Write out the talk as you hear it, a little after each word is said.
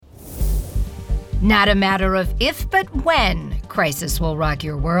Not a matter of if, but when crisis will rock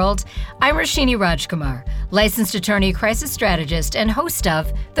your world. I'm Roshini Rajkumar, licensed attorney, crisis strategist, and host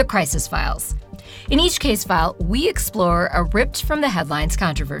of The Crisis Files. In each case file, we explore a ripped from the headlines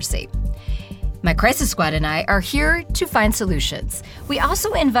controversy. My crisis squad and I are here to find solutions. We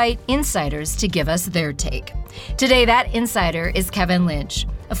also invite insiders to give us their take. Today, that insider is Kevin Lynch,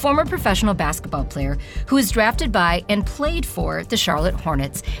 a former professional basketball player who was drafted by and played for the Charlotte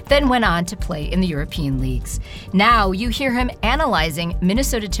Hornets, then went on to play in the European leagues. Now you hear him analyzing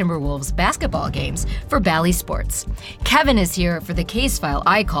Minnesota Timberwolves basketball games for Bally Sports. Kevin is here for the case file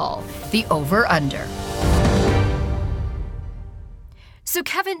I call the Over-Under. So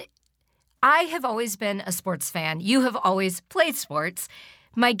Kevin, I have always been a sports fan. You have always played sports.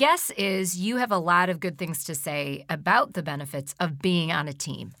 My guess is you have a lot of good things to say about the benefits of being on a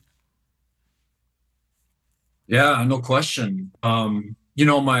team. Yeah, no question.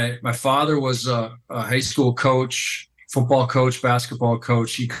 My father was a high school coach, football coach, basketball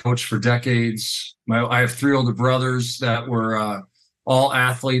coach. He coached for decades. I have three older brothers that were all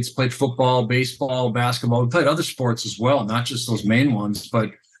athletes, played football, baseball, basketball. We played other sports as well, not just those main ones,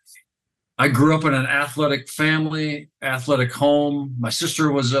 but I grew up in an athletic family, athletic home. My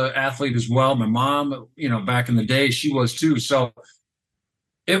sister was an athlete as well. My mom, back in the day, she was too. So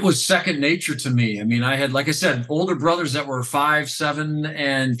it was second nature to me. I mean, I had, like I said, older brothers that were 5, 7,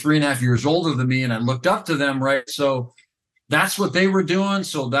 and 3.5 years older than me, and I looked up to them, right? So that's what they were doing.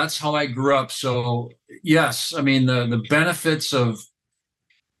 So that's how I grew up. So yes, I mean, the benefits of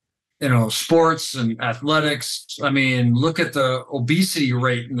sports and athletics. I mean, look at the obesity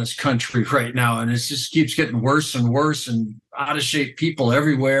rate in this country right now, and it just keeps getting worse and worse, and out of shape people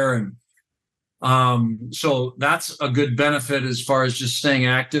everywhere. And so that's a good benefit as far as just staying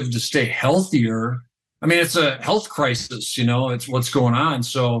active to stay healthier. I mean, it's a health crisis, it's what's going on.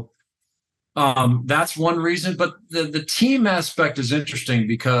 So that's one reason. But the team aspect is interesting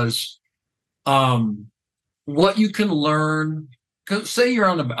because what you can learn. Say you're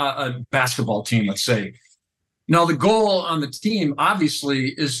on a basketball team, let's say. Now, the goal on the team, obviously,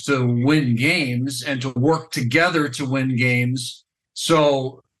 is to win games and to work together to win games.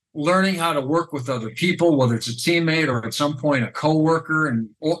 So learning how to work with other people, whether it's a teammate or at some point a coworker,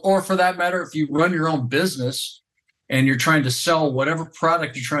 or for that matter, if you run your own business and you're trying to sell whatever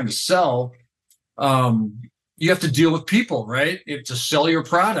product you're trying to sell, you have to deal with people, right? You have to sell your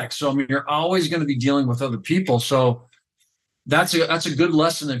product. So, I mean, you're always going to be dealing with other people. So that's a good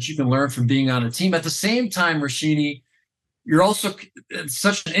lesson that you can learn from being on a team. At the same time, Roshini, it's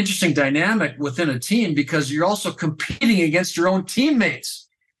such an interesting dynamic within a team because you're also competing against your own teammates.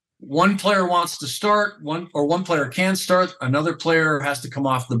 One player wants to start, one player can start, another player has to come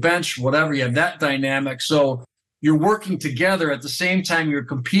off the bench, whatever. You have that dynamic. So you're working together at the same time you're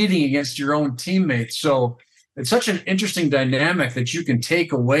competing against your own teammates. So it's such an interesting dynamic that you can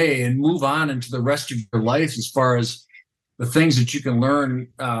take away and move on into the rest of your life as far as the things that you can learn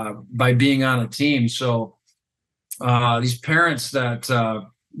by being on a team. So these parents that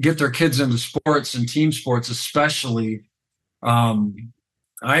get their kids into sports and team sports especially,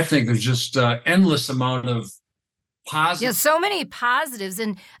 I think there's just endless amount of positives. Yeah, so many positives.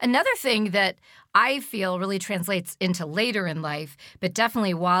 And another thing that I feel really translates into later in life, but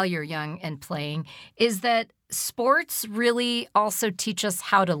definitely while you're young and playing, is that sports really also teach us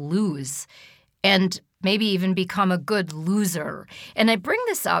how to lose and maybe even become a good loser. And I bring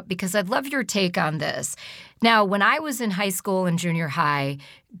this up because I'd love your take on this. Now, when I was in high school and junior high,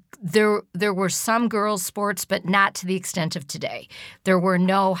 there were some girls' sports, but not to the extent of today. There were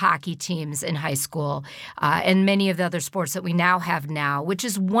no hockey teams in high school and many of the other sports that we now have now, which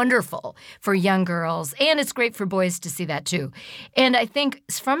is wonderful for young girls. And it's great for boys to see that too. And I think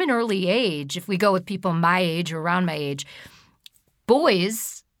from an early age, if we go with people my age or around my age,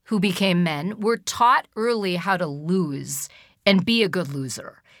 boys who became men were taught early how to lose and be a good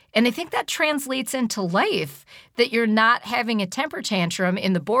loser. And I think that translates into life, that you're not having a temper tantrum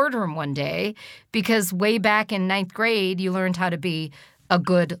in the boardroom one day because way back in 9th grade, you learned how to be a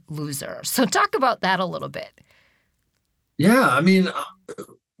good loser. So talk about that a little bit. Yeah, I mean,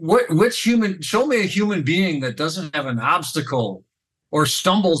 show me a human being that doesn't have an obstacle or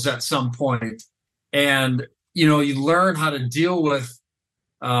stumbles at some point, and, you learn how to deal with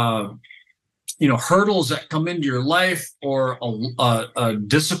hurdles that come into your life or a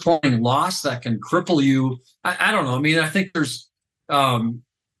disappointing loss that can cripple you. I don't know. I mean, I think there's,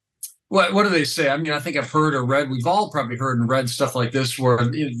 what do they say? I mean, I think I've heard or read, we've all probably heard and read stuff like this, where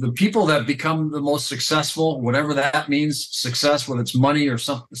the people that become the most successful, whatever that means, success, whether it's money or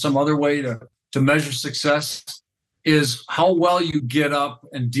some other way to measure success, is how well you get up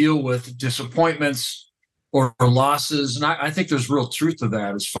and deal with disappointments or losses. And I think there's real truth to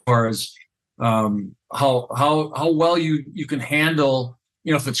that as far as how well you can handle,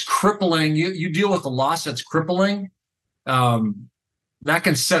 if it's crippling, you deal with a loss that's crippling. That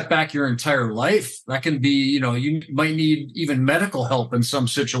can set back your entire life. That can be, you might need even medical help in some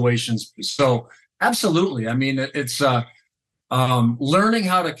situations. So absolutely. I mean, it's learning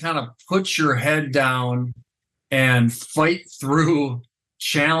how to kind of put your head down and fight through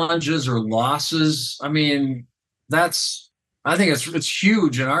challenges or losses. I mean, I think it's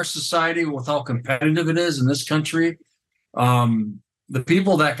huge in our society with how competitive it is in this country. The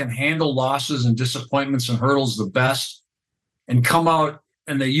people that can handle losses and disappointments and hurdles the best and come out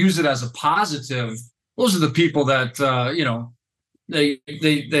and they use it as a positive, those are the people that,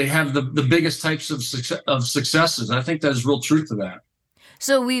 they have the biggest types of successes. I think there's real truth to that.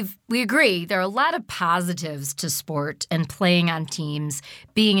 So we agree there are a lot of positives to sport and playing on teams,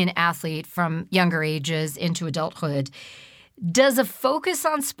 being an athlete from younger ages into adulthood. Does a focus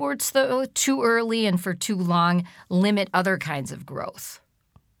on sports, though, too early and for too long limit other kinds of growth?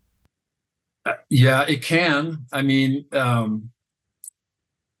 Yeah, it can. I mean,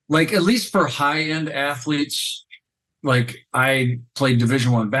 like at least for high-end athletes, like I played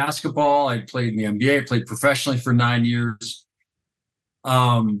Division I basketball, I played in the NBA, I played professionally for 9 years.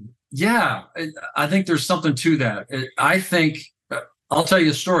 Yeah, I think there's something to that. I think I'll tell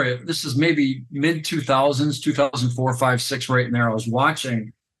you a story. This is maybe mid 2000s, 2004, 5, 6, right in there. I was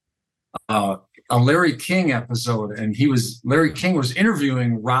watching a Larry King episode, and Larry King was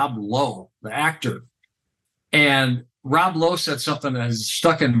interviewing Rob Lowe, the actor. And Rob Lowe said something that has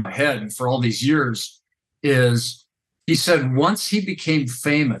stuck in my head for all these years is he said once he became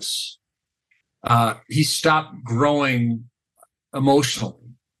famous, he stopped growing emotionally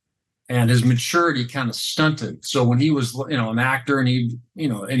and his maturity kind of stunted. So when he was, an actor and he,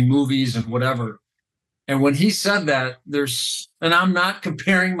 in movies and whatever. And when he said that, and I'm not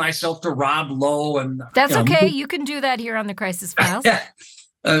comparing myself to Rob Lowe and that's okay. You can do that here on the Crisis Files.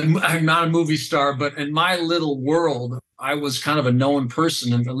 I'm not a movie star, but in my little world, I was kind of a known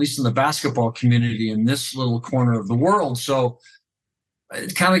person, at least in the basketball community in this little corner of the world. So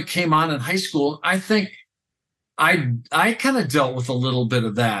it kind of came on in high school. I think I kind of dealt with a little bit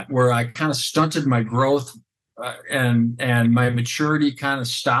of that, where I kind of stunted my growth and my maturity kind of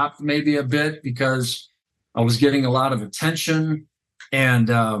stopped maybe a bit because I was getting a lot of attention. And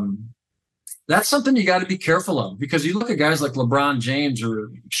that's something you got to be careful of, because you look at guys like LeBron James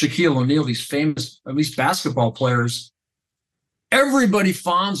or Shaquille O'Neal, these famous, at least basketball players, everybody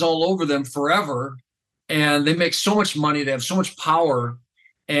fawns all over them forever. And they make so much money. They have so much power.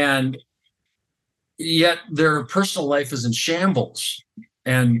 And yet their personal life is in shambles.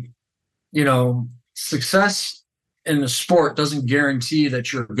 And, success in the sport doesn't guarantee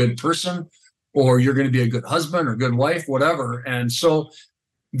that you're a good person or you're going to be a good husband or good wife, whatever. And so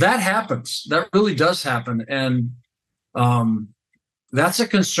that happens. That really does happen. And that's a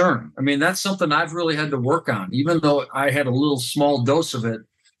concern. I mean, that's something I've really had to work on, even though I had a little small dose of it.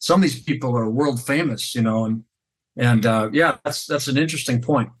 Some of these people are world famous, and that's an interesting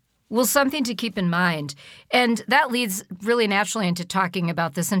point. Well, something to keep in mind. And that leads really naturally into talking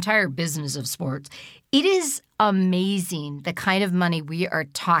about this entire business of sports. It is amazing the kind of money we are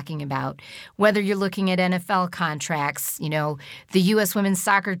talking about, whether you're looking at NFL contracts. The U.S. women's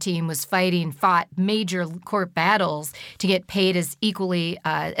soccer team fought major court battles to get paid as equally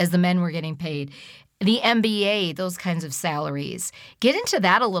as the men were getting paid. The NBA, those kinds of salaries. Get into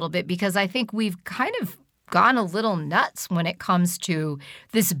that a little bit, because I think we've kind of gone a little nuts when it comes to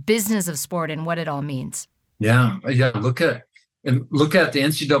this business of sport and what it all means. Yeah. Look at the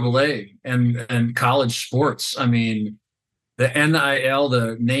NCAA and college sports. I mean, the NIL,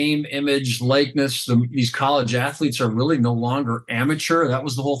 the name, image, likeness, these college athletes are really no longer amateur. That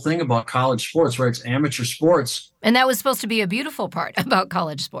was the whole thing about college sports, right? It's amateur sports. And that was supposed to be a beautiful part about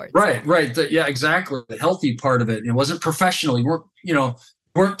college sports. Right. Yeah, exactly. The healthy part of it. It wasn't professional. You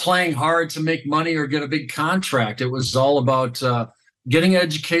weren't playing hard to make money or get a big contract. It was all about getting an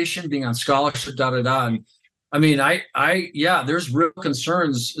education, being on scholarship, And I mean, there's real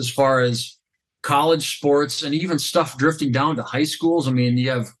concerns as far as college sports and even stuff drifting down to high schools. I mean,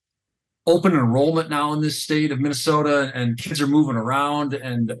 you have open enrollment now in this state of Minnesota, and kids are moving around,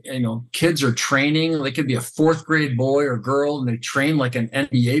 and kids are training. They could be a 4th grade boy or girl, and they train like an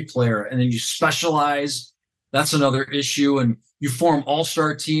NBA player, and then you specialize. That's another issue. And you form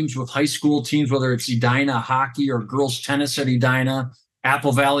all-star teams with high school teams, whether it's Edina hockey or girls tennis at Edina.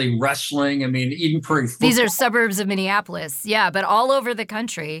 Apple Valley Wrestling. I mean, Eden Prairie football. These are suburbs of Minneapolis. Yeah, but all over the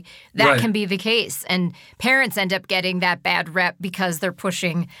country, that can be the case. And parents end up getting that bad rep because they're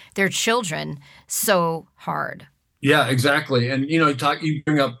pushing their children so hard. Yeah, exactly. And, you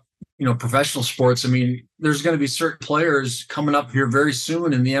bring up, professional sports. I mean, there's going to be certain players coming up here very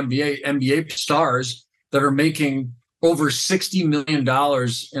soon in the NBA stars that are making over $60 million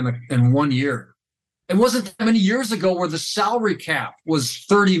in 1 year. It wasn't that many years ago where the salary cap was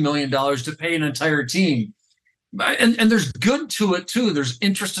 $30 million to pay an entire team. And there's good to it too. There's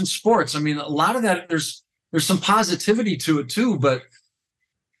interest in sports. I mean, a lot of that, there's some positivity to it too, but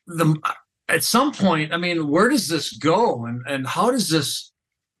at some point, I mean, where does this go? And how does this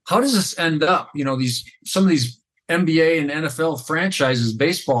end up? Some of these NBA and NFL franchises,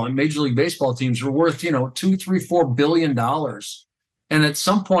 baseball and Major League Baseball teams are worth, $2, $3, $4 billion. And at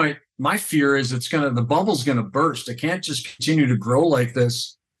some point, my fear is the bubble's going to burst. It can't just continue to grow like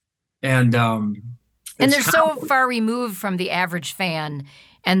this. And they're so far removed from the average fan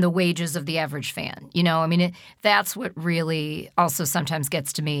and the wages of the average fan. That's what really also sometimes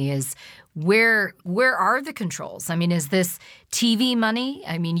gets to me is where are the controls? I mean, is this TV money?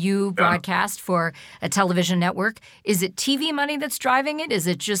 I mean, you broadcast for a television network. Is it TV money that's driving it? Is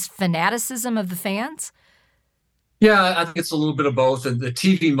it just fanaticism of the fans? Yeah, I think it's a little bit of both. And the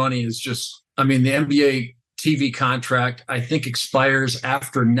TV money is just, the NBA TV contract, I think, expires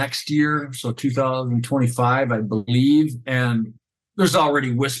after next year. So 2025, I believe. And there's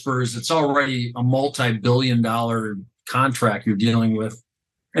already whispers. It's already a multi-billion-dollar contract you're dealing with.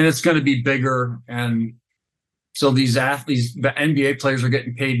 And it's going to be bigger. And so these athletes, the NBA players are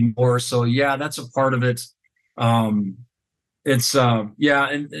getting paid more. So, yeah, that's a part of it. And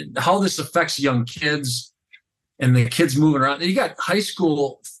how this affects young kids. And the kids moving around. You got high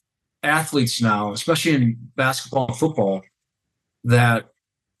school athletes now, especially in basketball and football, and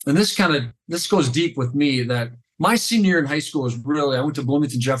this goes deep with me, that my senior year in high school I went to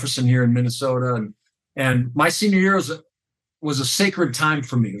Bloomington Jefferson here in Minnesota, and my senior year was a sacred time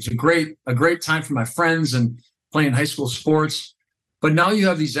for me. It was a great time for my friends and playing high school sports. But now you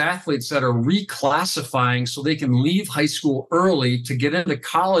have these athletes that are reclassifying so they can leave high school early to get into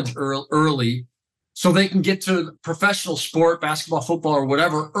college early, so they can get to professional sport, basketball, football, or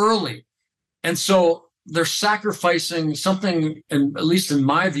whatever early. And so they're sacrificing something, and at least in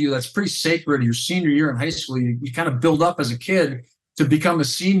my view, that's pretty sacred. Your senior year in high school, you kind of build up as a kid to become a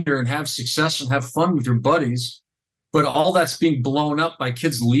senior and have success and have fun with your buddies. But all that's being blown up by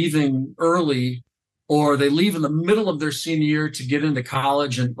kids leaving early, or they leave in the middle of their senior year to get into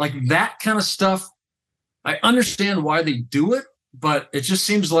college. And like that kind of stuff, I understand why they do it, but it just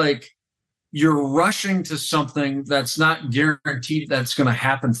seems like you're rushing to something that's not guaranteed that's going to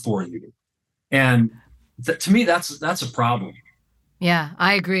happen for you. And to me, that's a problem. Yeah,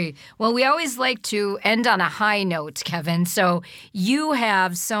 I agree. Well, we always like to end on a high note, Kevin. So you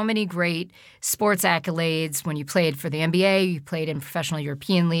have so many great sports accolades. When you played for the NBA, you played in professional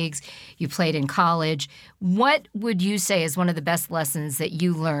European leagues, you played in college. What would you say is one of the best lessons that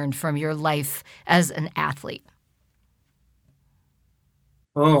you learned from your life as an athlete?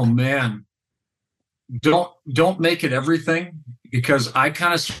 Oh, man. Don't make it everything, because I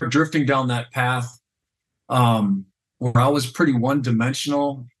kind of started drifting down that path where I was pretty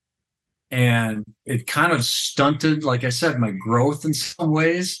one-dimensional, and it kind of stunted, like I said, my growth in some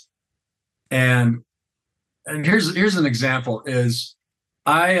ways. And here's an example: is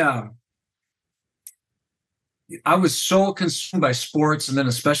I was so consumed by sports, and then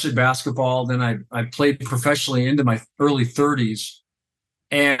especially basketball. Then I played professionally into my early 30s,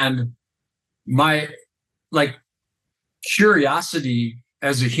 and my curiosity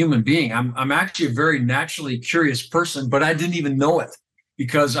as a human being. I'm actually a very naturally curious person, but I didn't even know it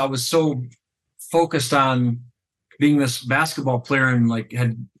because I was so focused on being this basketball player and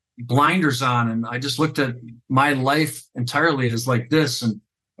had blinders on, and I just looked at my life entirely as like this, and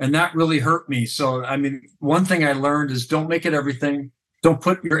that really hurt me. So one thing I learned is don't make it everything. Don't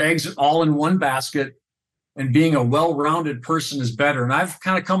put your eggs all in one basket, and being a well-rounded person is better. And I've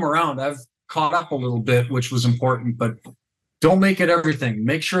kind of come around. I've caught up a little bit, which was important, but don't make it everything.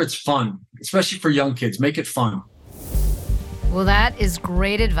 Make sure it's fun, especially for young kids. Make it fun. Well, that is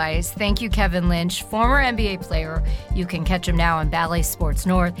great advice. Thank you, Kevin Lynch, former NBA player. You can catch him now on Bally Sports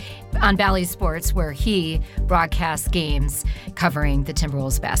North, on Bally Sports, where he broadcasts games covering the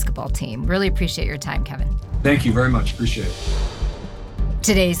Timberwolves basketball team. Really appreciate your time, Kevin. Thank you very much. Appreciate it.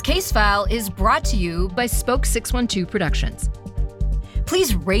 Today's Case File is brought to you by Spoke 612 Productions.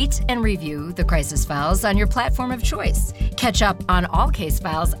 Please rate and review The Crisis Files on your platform of choice. Catch up on all case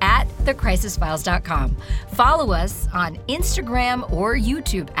files at thecrisisfiles.com. Follow us on Instagram or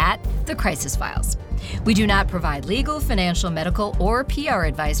YouTube at The Crisis Files. We do not provide legal, financial, medical, or PR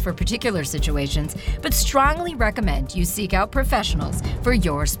advice for particular situations, but strongly recommend you seek out professionals for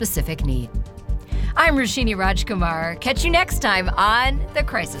your specific need. I'm Roshini Rajkumar. Catch you next time on The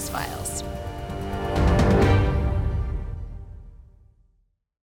Crisis Files.